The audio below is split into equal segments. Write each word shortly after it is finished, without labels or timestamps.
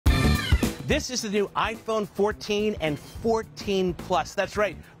This is the new iPhone 14 and 14 Plus. That's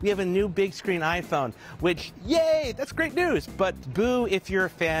right, we have a new big screen iPhone, which, yay, that's great news. But boo if you're a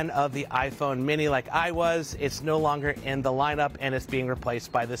fan of the iPhone mini like I was. It's no longer in the lineup and it's being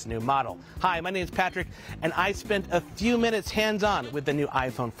replaced by this new model. Hi, my name is Patrick, and I spent a few minutes hands-on with the new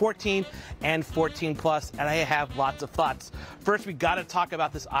iPhone 14 and 14 Plus, and I have lots of thoughts. First, we gotta talk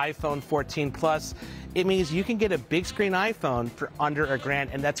about this iPhone 14 Plus. It means you can get a big screen iPhone for under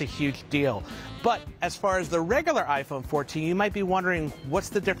 $1,000, and that's a huge deal. But as far as the regular iPhone 14, you might be wondering what's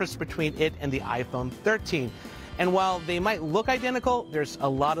the difference between it and the iPhone 13. And while they might look identical, there's a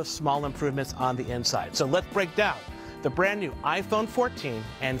lot of small improvements on the inside. So let's break down the brand new iPhone 14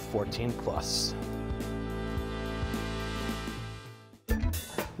 and 14 Plus.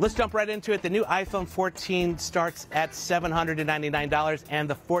 Let's jump right into it. The new iPhone 14 starts at $799 and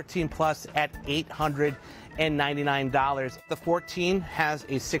the 14 Plus at $899. The 14 has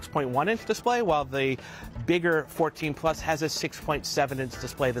a 6.1-inch display, while the bigger 14 Plus has a 6.7-inch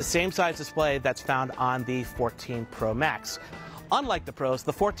display, the same size display that's found on the 14 Pro Max. Unlike the Pros,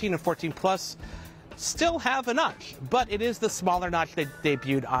 the 14 and 14 Plus still have a notch, but it is the smaller notch that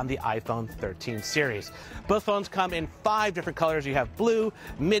debuted on the iPhone 13 series. Both phones come in 5 different colors. You have blue,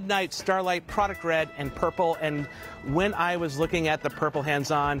 midnight, starlight, product red, and purple. And when I was looking at the purple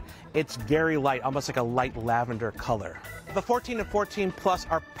hands-on, it's very light, almost like a light lavender color. The 14 and 14 Plus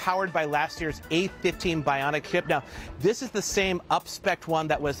are powered by last year's A15 Bionic chip. Now, this is the same up-spec one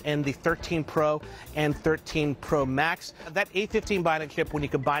that was in the 13 Pro and 13 Pro Max. That A15 Bionic chip, when you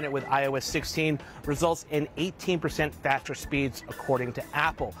combine it with iOS 16, results in 18% faster speeds, according to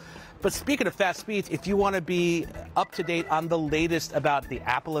Apple. But speaking of fast speeds, if you want to be up to date on the latest about the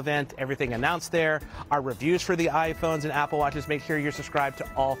Apple event, everything announced there, our reviews for the iPhones and Apple Watches, make sure you're subscribed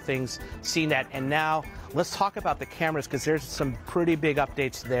to all things CNET. And now let's talk about the cameras, because there's some pretty big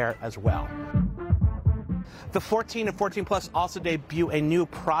updates there as well. The 14 and 14 Plus also debut a new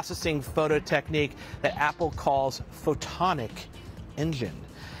processing photo technique that Apple calls photonic engine.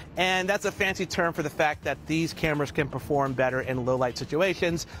 And that's a fancy term for the fact that these cameras can perform better in low light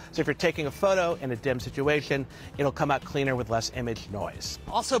situations. So if you're taking a photo in a dim situation, it'll come out cleaner with less image noise.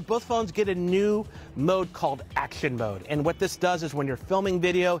 Also, both phones get a new mode called action mode. And what this does is when you're filming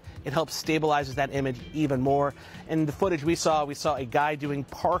video, it helps stabilizes that image even more. In the footage we saw a guy doing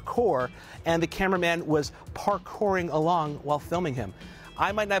parkour, and the cameraman was parkouring along while filming him.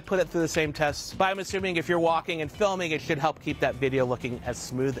 I might not put it through the same tests, but I'm assuming if you're walking and filming, it should help keep that video looking as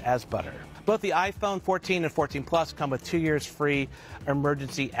smooth as butter. Both the iPhone 14 and 14 Plus come with 2 years free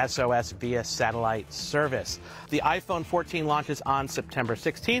emergency SOS via satellite service. The iPhone 14 launches on September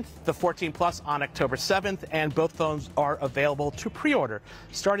 16th, the 14 Plus on October 7th, and both phones are available to pre-order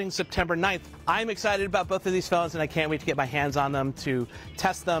starting September 9th. I'm excited about both of these phones, and I can't wait to get my hands on them to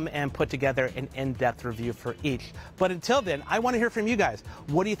test them and put together an in-depth review for each. But until then, I want to hear from you guys.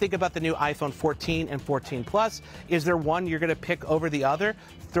 What do you think about the new iPhone 14 and 14 Plus? Is there one you're going to pick over the other?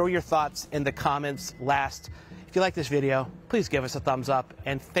 Throw your thoughts in the comments last. If you like this video, please give us a thumbs up,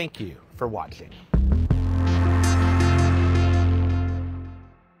 and thank you for watching.